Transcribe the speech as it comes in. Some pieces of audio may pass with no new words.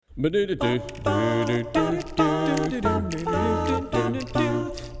Hello,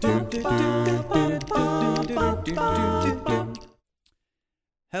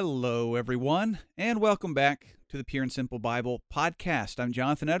 everyone, and welcome back to the Pure and Simple Bible podcast. I'm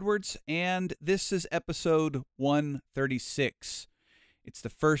Jonathan Edwards, and this is episode 136. It's the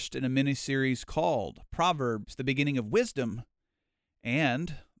first in a mini-series called Proverbs, the Beginning of Wisdom.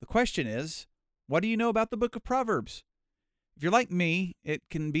 And the question is, what do you know about the book of Proverbs? If you're like me, it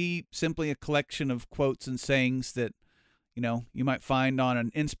can be simply a collection of quotes and sayings that, you might find on an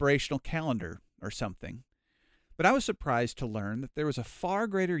inspirational calendar or something. But I was surprised to learn that there was a far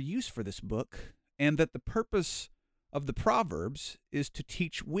greater use for this book, and that the purpose of the Proverbs is to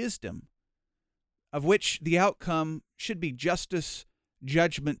teach wisdom, of which the outcome should be justice,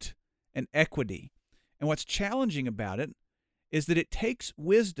 judgment, and equity. And what's challenging about it is that it takes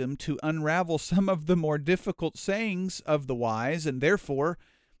wisdom to unravel some of the more difficult sayings of the wise, and therefore,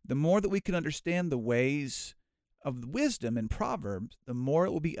 the more that we can understand the ways of wisdom in Proverbs, the more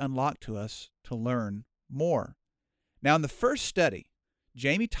it will be unlocked to us to learn more. Now, in the first study,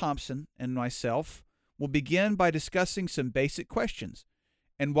 Jamie Thompson and myself will begin by discussing some basic questions.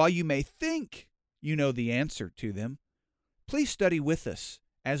 And while you may think you know the answer to them, please study with us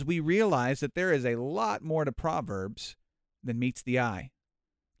as we realize that there is a lot more to Proverbs than meets the eye.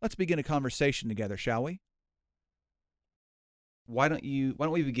 Let's begin a conversation together, shall we? Why don't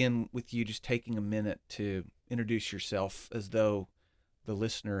we begin with you just taking a minute to introduce yourself as though the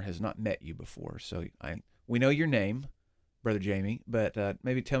listener has not met you before. So we know your name, Brother Jamie, but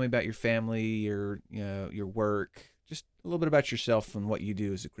maybe tell me about your family, your work, just a little bit about yourself and what you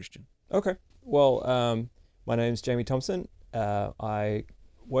do as a Christian. Okay. Well, my name is Jamie Thompson. I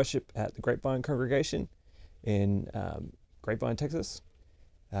worship at the Grapevine congregation in Grapevine, Texas.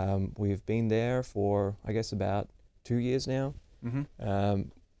 We've been there for, I guess, about 2 years now. Mm-hmm.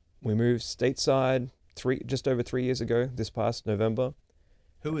 We moved stateside just over 3 years ago, this past November.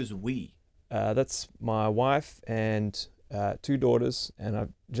 Who is we? That's my wife and 2 daughters, and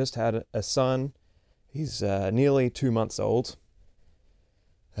I've just had a son. He's nearly 2 months old.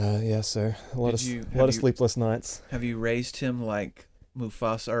 So a lot of sleepless nights. Have you raised him like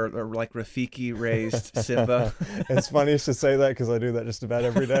Mufasa or like Rafiki raised Simba? It's funny you should say that because I do that just about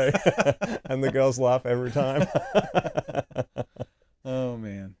every day, and the girls laugh every time. Oh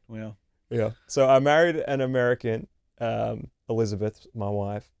man, well. Yeah. So I married an American, Elizabeth, my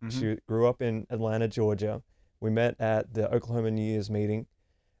wife. Mm-hmm. She grew up in Atlanta, Georgia. We met at the Oklahoma New Year's meeting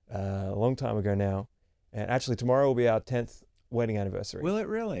a long time ago now. And actually tomorrow will be our 10th wedding anniversary. Will it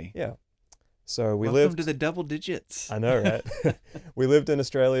really? Yeah. So Welcome to the double digits. I know, right? We lived in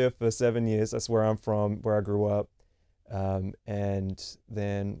Australia for 7 years. That's where I'm from, where I grew up. And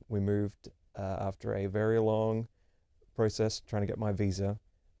then we moved after a very long process trying to get my visa.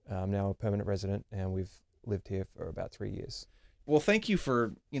 I'm now a permanent resident, and we've lived here for about 3 years. Well, thank you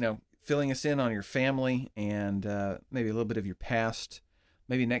for, filling us in on your family and maybe a little bit of your past.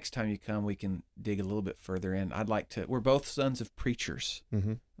 Maybe next time you come, we can dig a little bit further in. We're both sons of preachers.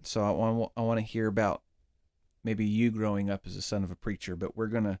 Mm-hmm. So I want to hear about maybe you growing up as a son of a preacher, but we're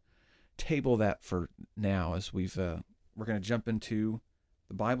going to table that for now as we're going to jump into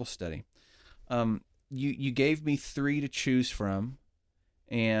the Bible study. You gave me 3 to choose from.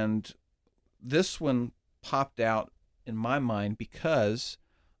 And this one popped out in my mind because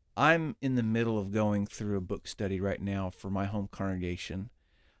I'm in the middle of going through a book study right now for my home congregation.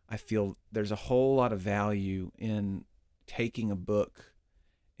 I feel there's a whole lot of value in taking a book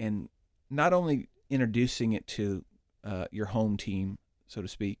and not only introducing it to your home team, so to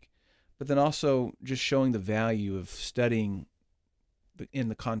speak, but then also just showing the value of studying in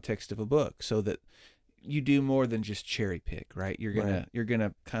the context of a book so that you do more than just cherry pick, right? You're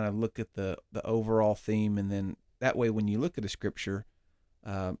gonna kind of look at the overall theme, and then that way, when you look at a scripture,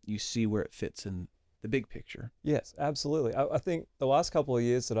 you see where it fits in the big picture. Yes, absolutely. I think the last couple of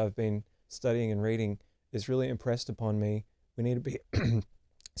years that I've been studying and reading is really impressed upon me. We need to be,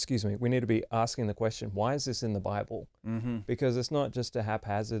 we need to be asking the question, why is this in the Bible? Mm-hmm. Because it's not just a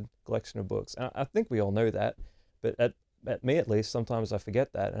haphazard collection of books. And I think we all know that, but at me at least, sometimes I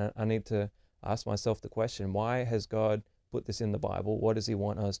forget that, and I need to ask myself the question, why has God put this in the Bible? What does he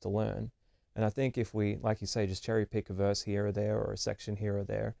want us to learn? And I think if we, like you say, just cherry pick a verse here or there or a section here or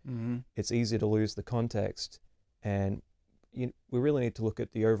there, mm-hmm. it's easy to lose the context. And we really need to look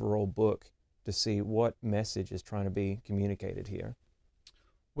at the overall book to see what message is trying to be communicated here.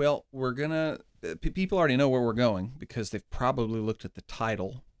 Well, people already know where we're going because they've probably looked at the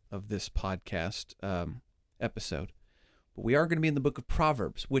title of this podcast episode. But we are going to be in the book of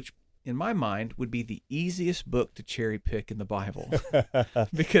Proverbs, which in my mind, would be the easiest book to cherry pick in the Bible.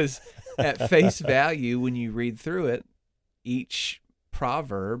 Because at face value, when you read through it, each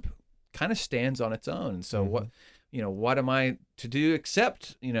proverb kind of stands on its own. And so what am I to do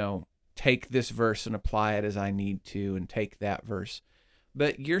except, take this verse and apply it as I need to, and take that verse.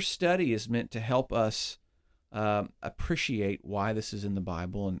 But your study is meant to help us appreciate why this is in the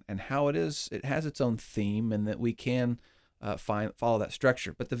Bible, and how it has its own theme, and that we can follow that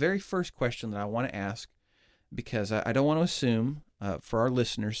structure. But the very first question that I want to ask, because I don't want to assume, for our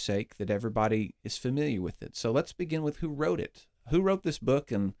listeners' sake, that everybody is familiar with it. So let's begin with who wrote it. Who wrote this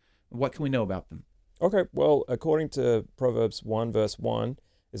book, and what can we know about them? Okay, well, according to Proverbs 1, verse 1,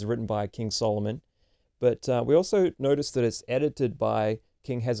 is written by King Solomon. But we also notice that it's edited by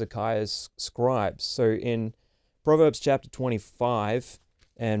King Hezekiah's scribes. So in Proverbs chapter 25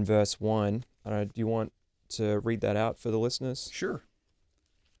 and verse 1, do you want to read that out for the listeners? Sure.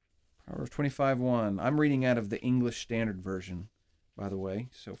 Proverbs 25:1. I'm reading out of the English Standard Version, by the way,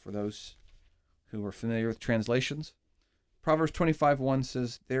 so for those who are familiar with translations. Proverbs 25:1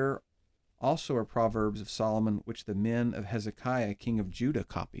 says, "There also are proverbs of Solomon, which the men of Hezekiah, king of Judah,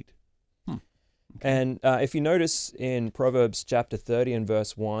 copied." Okay. And if you notice in Proverbs chapter 30 and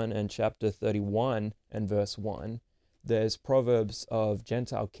verse 1 and chapter 31 and verse 1, there's proverbs of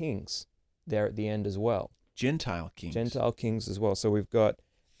Gentile kings there at the end as well. Gentile kings. Gentile kings as well. So we've got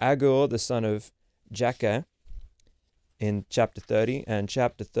Agur, the son of Jakeh, in chapter 30, and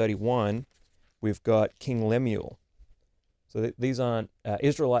chapter 31, we've got King Lemuel. So these aren't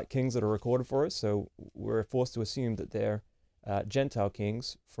Israelite kings that are recorded for us, so we're forced to assume that they're Gentile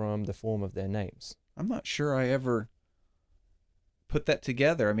kings from the form of their names. I'm not sure I ever put that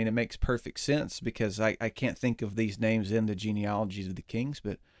together. I mean, it makes perfect sense, because I can't think of these names in the genealogies of the kings,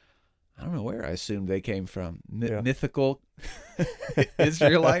 but I don't know where I assumed they came from. Mythical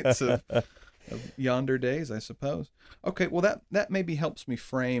Israelites of yonder days, I suppose. Okay, well, that maybe helps me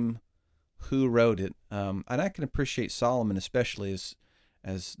frame who wrote it. And I can appreciate Solomon especially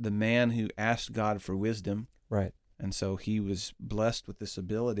as the man who asked God for wisdom. Right. And so he was blessed with this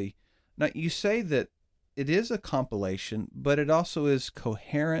ability. Now, you say that it is a compilation, but it also is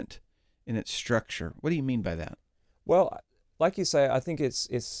coherent in its structure. What do you mean by that? Well, like you say, I think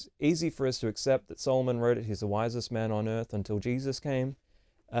it's easy for us to accept that Solomon wrote it. He's the wisest man on earth until Jesus came.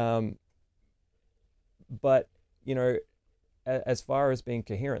 But, as far as being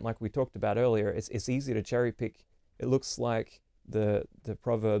coherent, like we talked about earlier, it's easy to cherry pick. It looks like the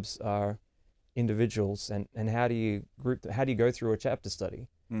Proverbs are individuals, and how do you go through a chapter study?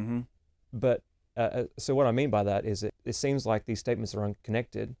 Mm-hmm. But so what I mean by that is it seems like these statements are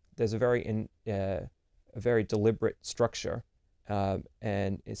unconnected. There's a very deliberate structure,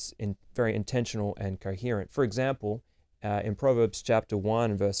 and it's very intentional and coherent. For example, in Proverbs chapter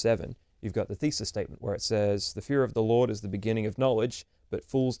 1 verse 7, you've got the thesis statement where it says, "The fear of the Lord is the beginning of knowledge, but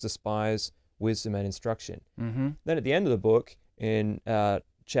fools despise wisdom and instruction." Mm-hmm. Then at the end of the book, in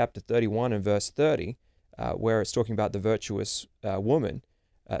chapter 31 and verse 30, where it's talking about the virtuous woman,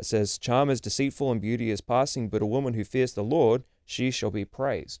 it says, "Charm is deceitful and beauty is passing, but a woman who fears the Lord, she shall be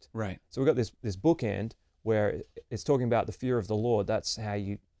praised." Right. So we've got this bookend where it's talking about the fear of the Lord. That's how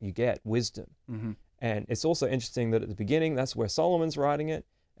you get wisdom. Mm-hmm. And it's also interesting that at the beginning, that's where Solomon's writing it,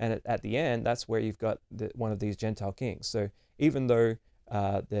 and at the end, that's where you've got one of these Gentile kings. So even though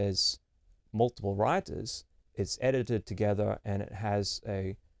there's multiple writers, it's edited together and it has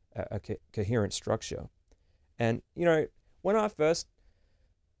a coherent structure. And, when I first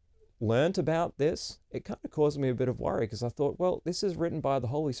learned about this, it kind of caused me a bit of worry, because I thought, well, this is written by the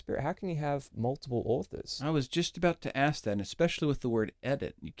Holy Spirit. How can you have multiple authors? I was just about to ask that, and especially with the word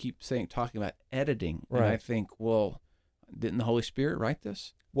edit. You keep talking about editing. Right. And I think, well, didn't the Holy Spirit write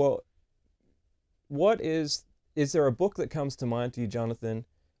this? Well, is there a book that comes to mind to you, Jonathan,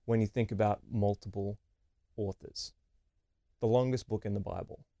 when you think about multiple authors? The longest book in the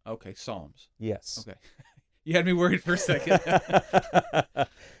Bible. Okay, Psalms. Yes. Okay. You had me worried for a second.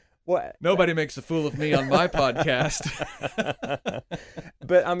 Well, nobody makes a fool of me on my podcast.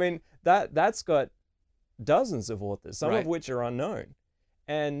 But I mean, that's got dozens of authors, some Right. of which are unknown.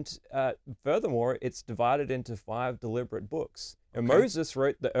 And furthermore, it's divided into 5 deliberate books. And Okay. Moses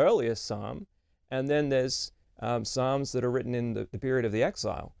wrote the earliest psalm, and then there's psalms that are written in the period of the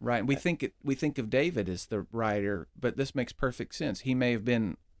exile. Right. We think of David as the writer, but this makes perfect sense. He may have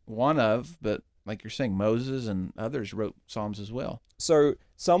been one of, but like you're saying, Moses and others wrote Psalms as well. So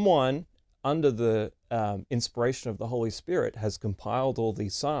someone under the inspiration of the Holy Spirit has compiled all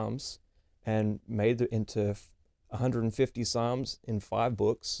these psalms and made it into 150 psalms in 5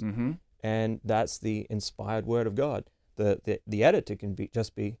 books, Mm-hmm. and that's the inspired word of God. The editor can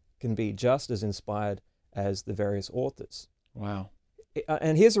just be can be just as inspired as the various authors. Wow.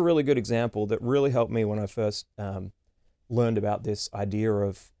 And here's a really good example that really helped me when I first learned about this idea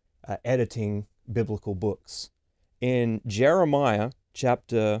of editing biblical books. In Jeremiah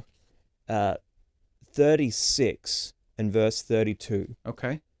chapter 36 and verse 32.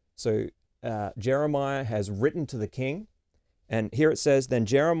 Okay. So Jeremiah has written to the king, and here it says, "Then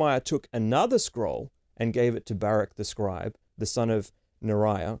Jeremiah took another scroll and gave it to Baruch the scribe, the son of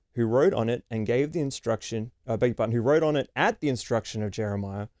Neriah, who wrote on it and gave the instruction, who wrote on it at the instruction of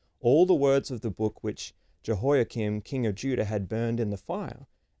Jeremiah all the words of the book which Jehoiakim, king of Judah, had burned in the fire.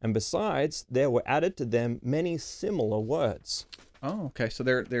 And besides, there were added to them many similar words." Oh, okay. So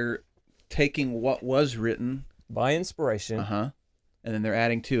they're taking what was written by inspiration, and then they're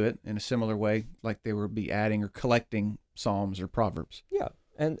adding to it in a similar way, like they would be adding or collecting Psalms or Proverbs. Yeah,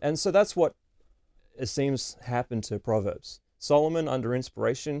 and so that's what it seems happened to Proverbs. Solomon, under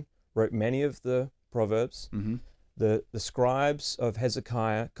inspiration, wrote many of the Proverbs. Mm-hmm. The scribes of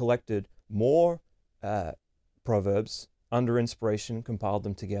Hezekiah collected more Proverbs under inspiration, compiled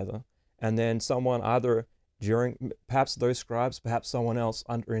them together, and then someone either perhaps those scribes, perhaps someone else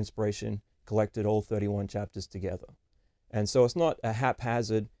under inspiration collected all 31 chapters together. And so it's not a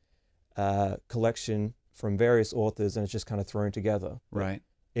haphazard collection from various authors and it's just kind of thrown together. Right.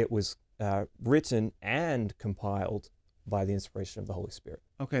 It was written and compiled by the inspiration of the Holy Spirit.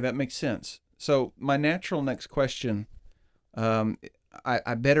 Okay, that makes sense. So my natural next question,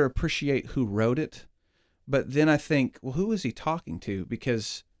 I better appreciate who wrote it, but then I think, well, who is he talking to?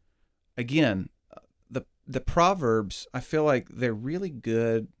 Because, again, the Proverbs, I feel like they're really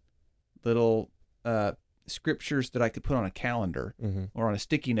good little scriptures that I could put on a calendar or on a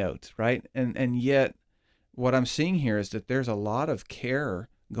sticky note, right? And yet what I'm seeing here is that there's a lot of care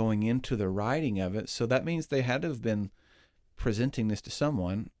going into the writing of it, so that means they had to have been presenting this to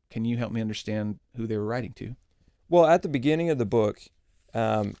someone. Can you help me understand who they were writing to? Well, at the beginning of the book,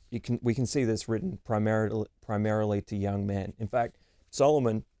 we can see this written primarily to young men. In fact,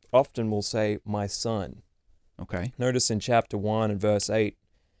 Solomon often will say, "My son." Okay. Notice in chapter 1 and verse 8,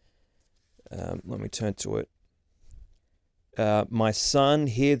 let me turn to it. "My son,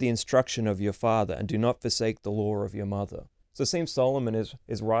 hear the instruction of your father, and do not forsake the law of your mother." So it seems Solomon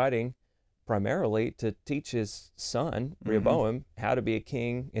is writing primarily to teach his son, Rehoboam, how to be a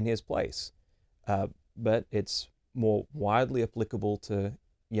king in his place. But it's more widely applicable to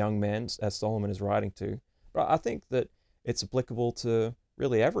young men, as Solomon is writing to. But I think that it's applicable to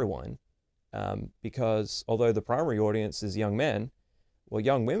really everyone, because although the primary audience is young men, well,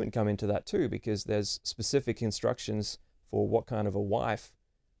 young women come into that too, because there's specific instructions for what kind of a wife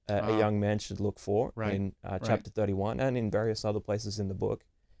a young man should look for in chapter 31 and in various other places in the book.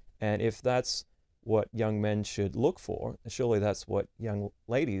 And if that's what young men should look for, surely that's what young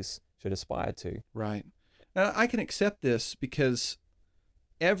ladies should aspire to. Right. Now, I can accept this because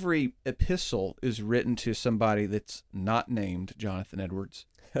every epistle is written to somebody that's not named Jonathan Edwards,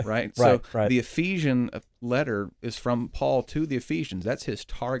 right? Right. The Ephesian letter is from Paul to the Ephesians. That's his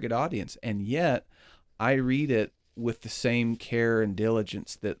target audience. And yet I read it with the same care and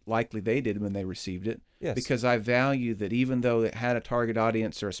diligence that likely they did when they received it. Yes. Because I value that even though it had a target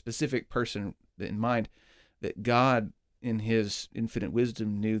audience or a specific person in mind, that God, in his infinite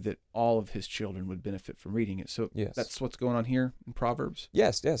wisdom, knew that all of his children would benefit from reading it. So that's what's going on here in Proverbs?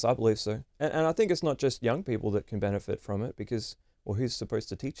 Yes, I believe so. And I think it's not just young people that can benefit from it because, well, who's supposed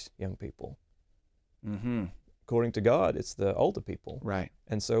to teach young people? Mm-hmm. According to God, it's the older people. Right.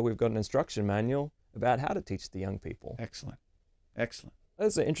 And so we've got an instruction manual about how to teach the young people. Excellent.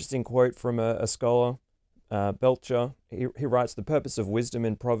 There's an interesting quote from a scholar, Belcher. He writes, "The purpose of wisdom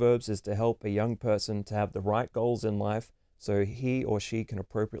in Proverbs is to help a young person to have the right goals in life so he or she can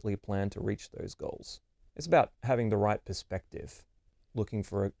appropriately plan to reach those goals." It's about having the right perspective, looking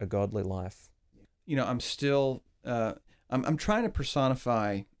for a godly life. You know, I'm still, I'm trying to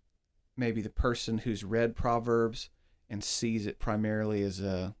personify maybe the person who's read Proverbs and sees it primarily as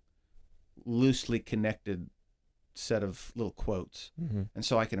a loosely connected set of little quotes. Mm-hmm. And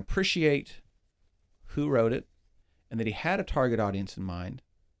so I can appreciate who wrote it and that he had a target audience in mind,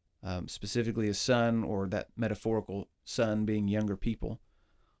 specifically his son, or that metaphorical son being younger people.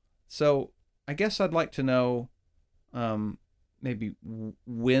 So I guess I'd like to know maybe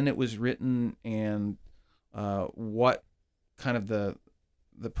when it was written and what kind of the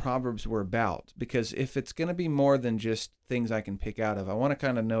Proverbs were about, because if it's going to be more than just things I can pick out of, I want to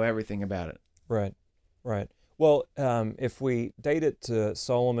kind of know everything about it. Right. Well, if we date it to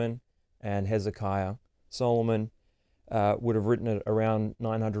Solomon and Hezekiah, Solomon would have written it around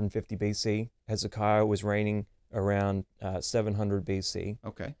 950 BC. Hezekiah was reigning around 700 BC.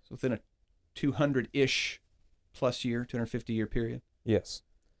 Okay, so within a 200-ish plus year, 250-year period. Yes.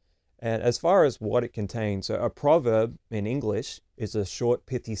 And as far as what it contains, so a proverb in English is a short,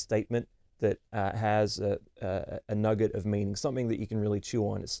 pithy statement that has a nugget of meaning, something that you can really chew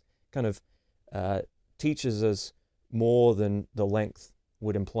on. It's kind of teaches us more than the length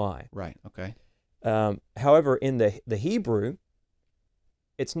would imply. Right, okay. However, in the Hebrew,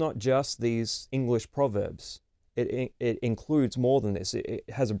 it's not just these English proverbs. It includes more than this. It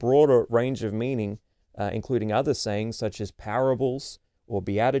has a broader range of meaning, including other sayings such as parables or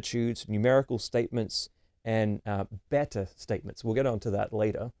beatitudes, numerical statements, and better statements. We'll get onto that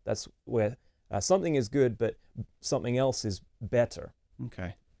later. That's where something is good, but something else is better.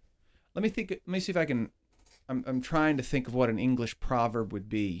 Okay. Let me see if I can. I'm trying to think of what an English proverb would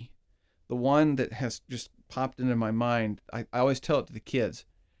be. The one that has just popped into my mind, I always tell it to the kids.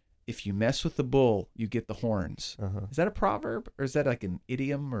 If you mess with the bull, you get the horns. Uh-huh. Is that a proverb, or is that like an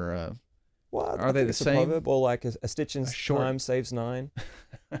idiom, or a? Well, are they the same? A proverb, or like a stitch in time saves 9.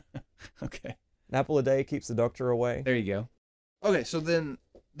 Okay. An apple a day keeps the doctor away. There you go. Okay, so then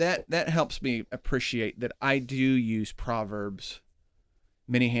that helps me appreciate that I do use proverbs.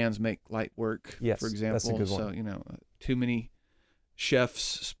 Many hands make light work, yes, for example. That's a good one. So, too many chefs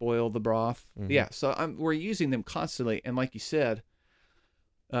spoil the broth. Mm-hmm. Yeah, so we're using them constantly. And like you said,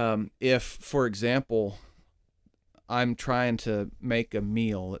 if, for example, I'm trying to make a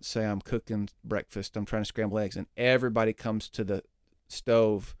meal, let's say I'm cooking breakfast, I'm trying to scramble eggs, and everybody comes to the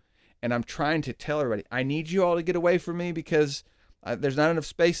stove, and I'm trying to tell everybody, I need you all to get away from me because there's not enough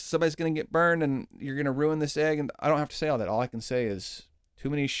space, somebody's going to get burned, and you're going to ruin this egg, and I don't have to say all that. All I can say is, too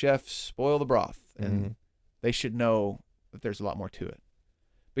many chefs spoil the broth, and they should know that there's a lot more to it.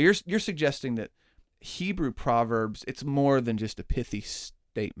 But you're suggesting that Hebrew proverbs, it's more than just a pithy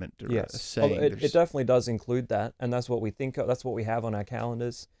statement or a saying. Well, it definitely does include that, and that's what we think of, that's what we have on our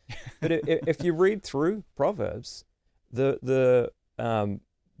calendars. But if you read through Proverbs, the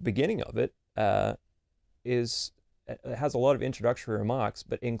beginning of it has a lot of introductory remarks,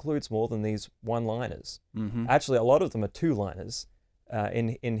 but includes more than these one-liners. Mm-hmm. Actually, a lot of them are two-liners.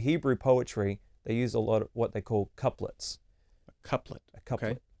 In Hebrew poetry, they use a lot of what they call couplets. A couplet.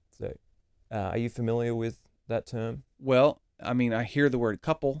 Okay. So, are you familiar with that term? Well, I mean, I hear the word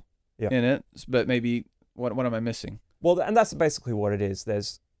couple in it, but maybe what am I missing? Well, and that's basically what it is.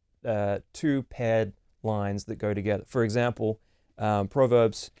 There's two paired lines that go together. For example,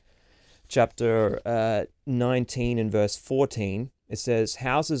 Proverbs chapter 19 and verse 14, it says,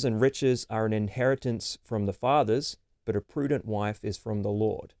 "Houses and riches are an inheritance from the fathers, but a prudent wife is from the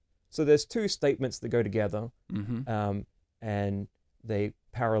Lord." So there's two statements that go together, and they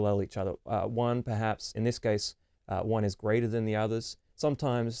parallel each other. One, perhaps, in this case, one is greater than the others.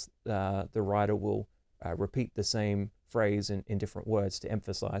 Sometimes the writer will repeat the same phrase in different words to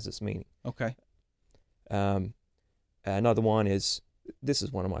emphasize its meaning. Okay. Another one is, this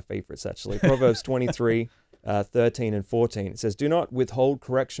is one of my favorites actually, Proverbs 23, 13 and 14. It says, "Do not withhold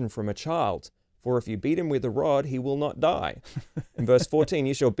correction from a child, for if you beat him with a rod, he will not die." In verse 14,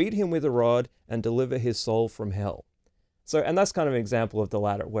 "You shall beat him with a rod and deliver his soul from hell." So, and that's kind of an example of the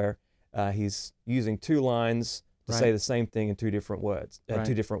latter, where he's using two lines to say the same thing in two different words,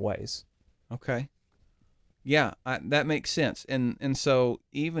 two different ways. Okay. Yeah, that makes sense. And so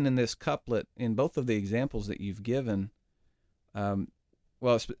even in this couplet, in both of the examples that you've given, I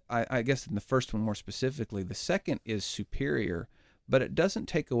guess in the first one more specifically, the second is superior, but it doesn't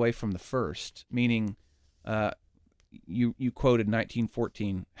take away from the first, meaning you quoted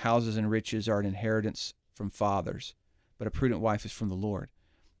 19:14, "Houses and riches are an inheritance from fathers, but a prudent wife is from the Lord."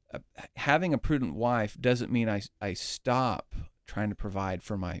 Having a prudent wife doesn't mean I stop trying to provide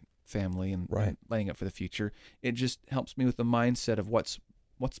for my family and laying up for the future. It just helps me with the mindset of what's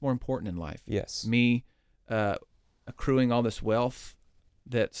more important in life. Yes. Me accruing all this wealth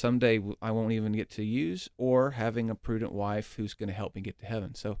that someday I won't even get to use, or having a prudent wife who's going to help me get to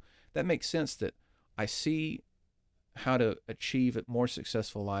heaven. So that makes sense that I see how to achieve a more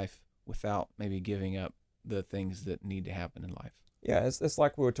successful life without maybe giving up the things that need to happen in life. Yeah, it's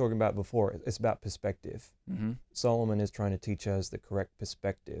like we were talking about before. It's about perspective. Mm-hmm. Solomon is trying to teach us the correct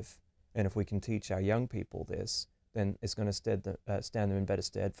perspective. And if we can teach our young people this, then it's going to stand them in better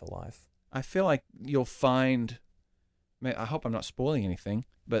stead for life. I feel like you'll find, I hope I'm not spoiling anything,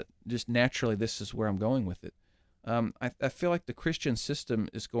 but just naturally this is where I'm going with it. I feel like the Christian system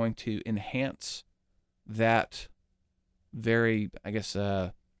is going to enhance that very,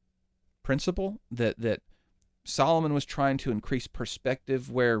 principle that Solomon was trying to increase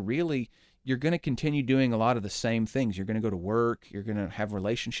perspective, where really you're going to continue doing a lot of the same things. You're going to go to work, you're going to have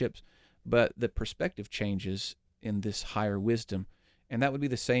relationships, but the perspective changes in this higher wisdom. And that would be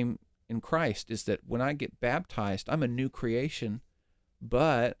the same in Christ, is that when I get baptized, I'm a new creation,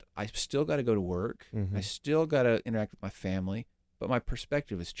 but I still got to go to work. Mm-hmm. I still got to interact with my family, but my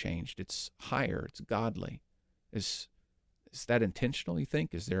perspective has changed. It's higher. It's godly. Is that intentional, you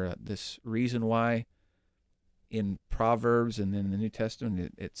think? Is there this reason why in Proverbs and then in the New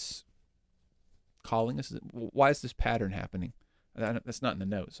Testament it's calling us? Why is this pattern happening? That's not in the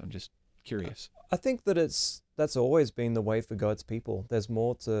notes. I'm just curious. I think that that's always been the way for God's people. There's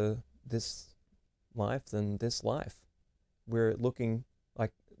more to this life than this life. We're looking,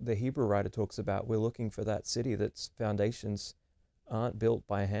 like the Hebrew writer talks about, we're looking for that city that's foundations aren't built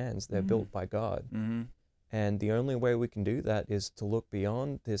by hands, they're built by God. Mm-hmm. And the only way we can do that is to look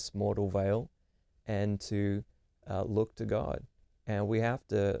beyond this mortal veil and to look to God. And we have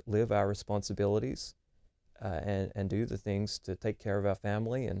to live our responsibilities and do the things to take care of our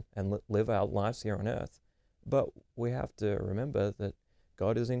family and live our lives here on earth. But we have to remember that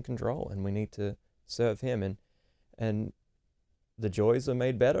God is in control and we need to serve Him. And the joys are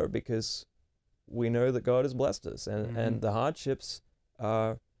made better because we know that God has blessed us. And the hardships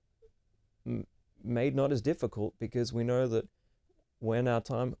are made not as difficult because we know that when our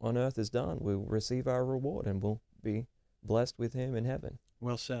time on earth is done, we'll receive our reward and we'll be blessed with Him in heaven.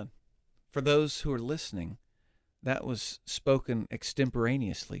 Well said. For those who are listening, that was spoken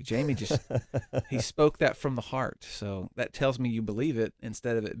extemporaneously. Jamie he spoke that from the heart. So that tells me you believe it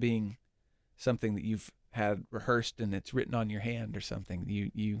instead of it being something that you've had rehearsed and it's written on your hand or something.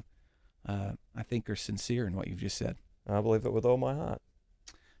 You I think are sincere in what you've just said. I believe it with all my heart.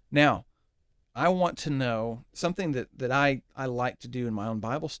 Now, I want to know something that I like to do in my own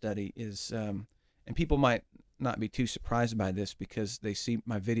Bible study is, and people might not be too surprised by this because they see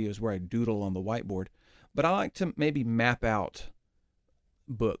my videos where I doodle on the whiteboard, but I like to maybe map out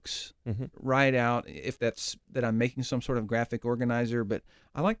books, write out if that's that I'm making some sort of graphic organizer, but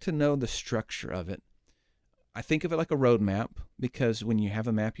I like to know the structure of it. I think of it like a road map because when you have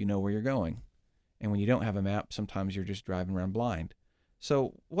a map, you know where you're going. And when you don't have a map, sometimes you're just driving around blind.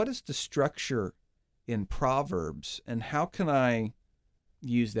 So what is the structure in Proverbs and how can I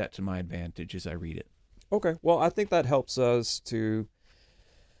use that to my advantage as I read it? Okay. Well, I think that helps us to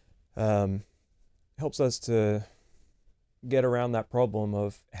get around that problem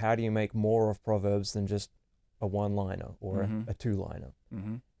of how do you make more of Proverbs than just a one-liner or a two-liner.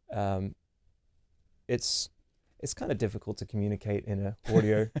 Mm-hmm. It's kind of difficult to communicate in a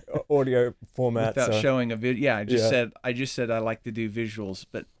audio format without showing a video. Yeah, I just said I like to do visuals,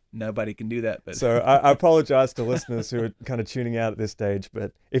 but nobody can do that. But so I apologize to listeners who are kind of tuning out at this stage.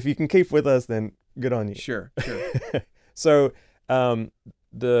 But if you can keep with us, then good on you. Sure. So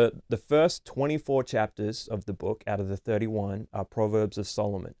the first 24 chapters of the book out of the 31 are Proverbs of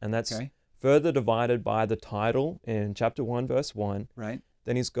Solomon, and that's further divided by the title in chapter 1, verse 1. Right.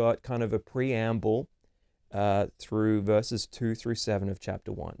 Then he's got kind of a preamble through verses 2 through 7 of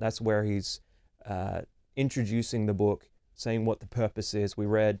chapter 1. That's where he's introducing the book, saying what the purpose is. We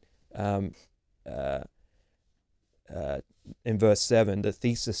read in verse 7, the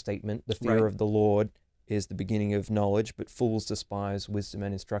thesis statement, the fear of the Lord is the beginning of knowledge, but fools despise wisdom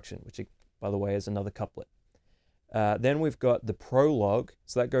and instruction, which, by the way, is another couplet. Then we've got the prologue.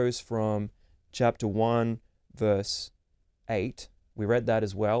 So that goes from chapter 1, verse 8. We read that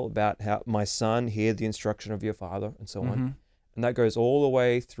as well, about how, my son, hear the instruction of your father, and so on. And that goes all the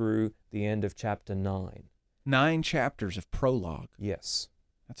way through the end of chapter 9. 9 chapters of prologue. Yes.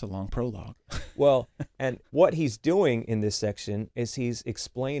 That's a long prologue. Well, and what he's doing in this section is he's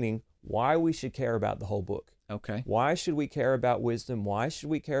explaining why we should care about the whole book. Okay. Why should we care about wisdom? Why should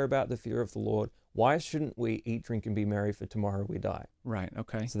we care about the fear of the Lord? Why shouldn't we eat, drink, and be merry, for tomorrow we die? Right,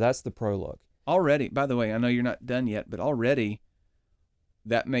 okay. So that's the prologue. Already, by the way, I know you're not done yet, but already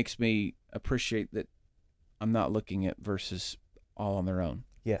that makes me appreciate that I'm not looking at verses all on their own.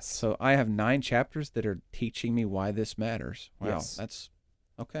 Yes. So I have 9 chapters that are teaching me why this matters. Wow, yes. That's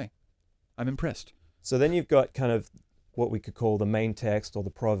okay. I'm impressed. So then you've got kind of what we could call the main text or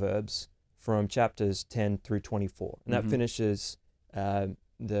the Proverbs from chapters 10 through 24. And that finishes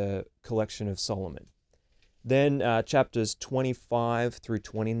the collection of Solomon. Then chapters 25 through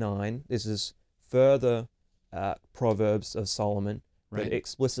 29, this is further Proverbs of Solomon. Right. But it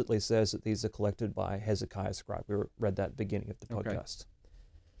explicitly says that these are collected by Hezekiah scribe. We read that at the beginning of the podcast.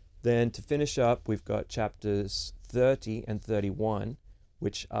 Then to finish up, we've got chapters 30 and 31,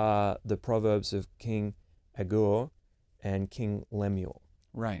 which are the Proverbs of King Agur and King Lemuel.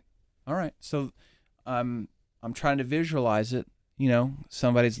 Right. All right. So I'm trying to visualize it. You know,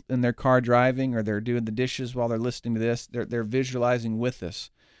 somebody's in their car driving or they're doing the dishes while they're listening to this. They're visualizing with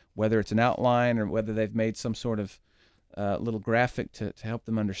us. whether it's an outline or whether they've made some sort of little graphic to help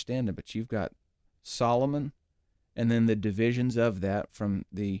them understand it. But you've got Solomon, and then the divisions of that from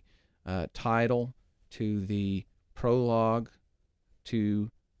the title to the prologue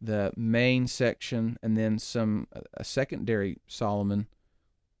to the main section, and then a secondary Solomon.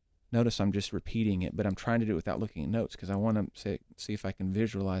 Notice I'm just repeating it, but I'm trying to do it without looking at notes because I want to see if I can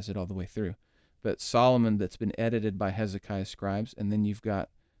visualize it all the way through. But Solomon, that's been edited by Hezekiah scribes, and then you've got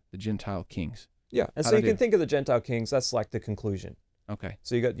the Gentile kings. Yeah, and so you can think of the Gentile kings, that's like the conclusion. Okay.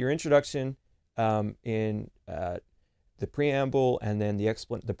 So you got your introduction in the preamble, and then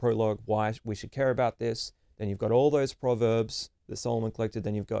the prologue, why we should care about this. Then you've got all those proverbs that Solomon collected.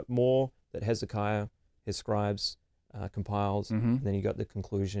 Then you've got more that Hezekiah, his scribes, compiles. And then you got the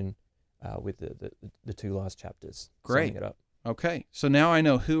conclusion with the 2 last chapters. Great. Summing it up. Okay. So now I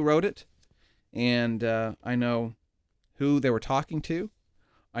know who wrote it, and I know who they were talking to.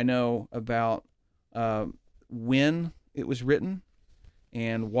 I know about when it was written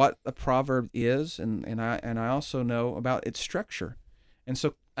and what a proverb is, and I also know about its structure. And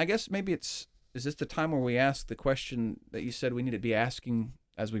so I guess maybe is this the time where we ask the question that you said we need to be asking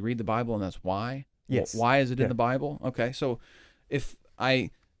as we read the Bible, and that's why? Yes. Why is it in the Bible? Okay, so if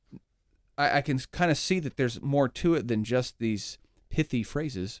I can kind of see that there's more to it than just these pithy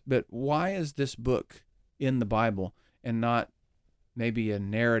phrases, but why is this book in the Bible and not maybe a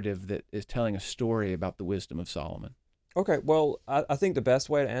narrative that is telling a story about the wisdom of Solomon? Okay, well, I think the best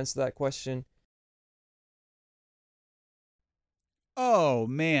way to answer that question... Oh,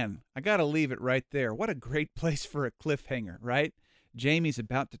 man, I got to leave it right there. What a great place for a cliffhanger, right? Jamie's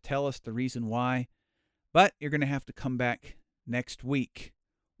about to tell us the reason why, but you're going to have to come back next week.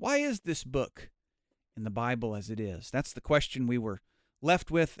 Why is this book in the Bible as it is? That's the question we were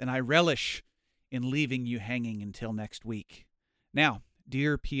left with, and I relish in leaving you hanging until next week. Now,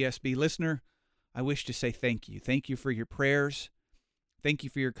 dear PSB listener, I wish to say thank you. Thank you for your prayers. Thank you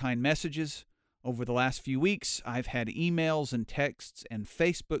for your kind messages. Over the last few weeks, I've had emails and texts and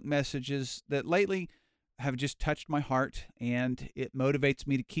Facebook messages that lately have just touched my heart, and it motivates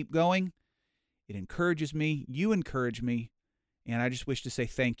me to keep going. It encourages me. You encourage me. And I just wish to say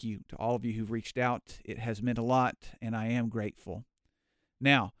thank you to all of you who've reached out. It has meant a lot, and I am grateful.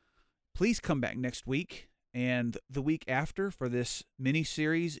 Now, please come back next week and the week after for this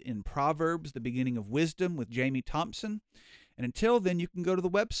mini-series in Proverbs, the beginning of wisdom with Jamie Thompson. And until then, you can go to the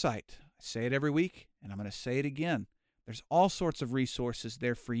website. I say it every week, and I'm going to say it again. There's all sorts of resources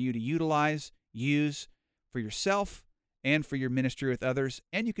there for you to utilize, use for yourself and for your ministry with others,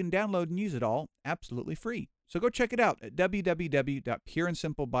 and you can download and use it all absolutely free. So go check it out at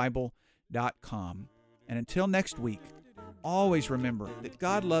www.pureandsimplebible.com. And until next week, always remember that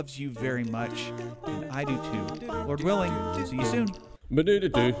God loves you very much, and I do too. Lord willing, see you soon.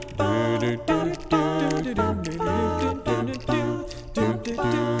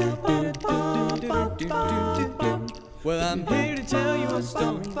 Well, I'm here to tell you a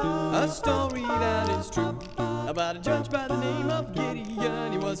story that is true, about a judge by the name of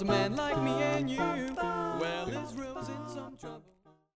Gideon. He was a man like me and you. Well, Israel was in some trouble.